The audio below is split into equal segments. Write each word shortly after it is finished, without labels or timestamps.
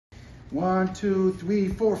1, 2, 3,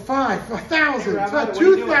 4, 5, 1,000, Rabbi,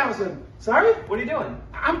 2,000. Sorry? What are you doing?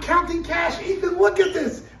 I'm counting cash. Ethan, look at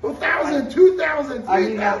this. 1,000, 2,000, 3,000. I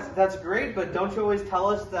mean, that's great, but don't you always tell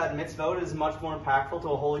us that mitzvot is much more impactful to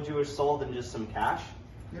a holy Jewish soul than just some cash?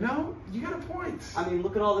 You know, you got a point. I mean,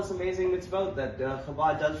 look at all this amazing mitzvot that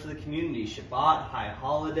Chabad does for the community. Shabbat, high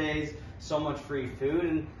holidays, so much free food,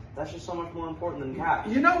 and that's just so much more important than cash.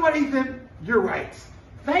 You know what, Ethan? You're right.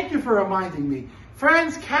 Thank you for reminding me.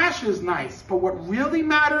 Friends, cash is nice, but what really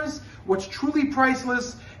matters, what's truly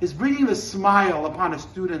priceless, is bringing the smile upon a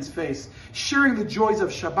student's face, sharing the joys of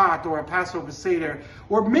Shabbat or a Passover Seder,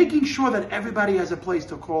 or making sure that everybody has a place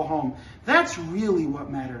to call home. That's really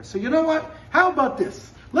what matters. So you know what? How about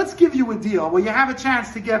this? Let's give you a deal where you have a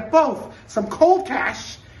chance to get both some cold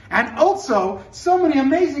cash and also so many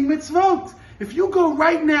amazing mitzvot. If you go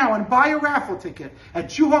right now and buy a raffle ticket at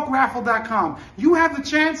JewHawkRaffle.com, you have the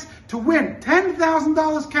chance to win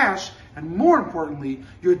 $10,000 cash, and more importantly,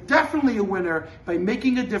 you're definitely a winner by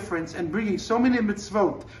making a difference and bringing so many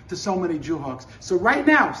mitzvot to so many Jewhawks. So right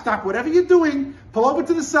now, stop whatever you're doing, pull over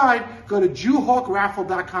to the side, go to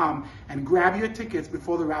JewHawkRaffle.com and grab your tickets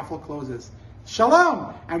before the raffle closes.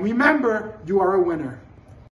 Shalom, and remember, you are a winner.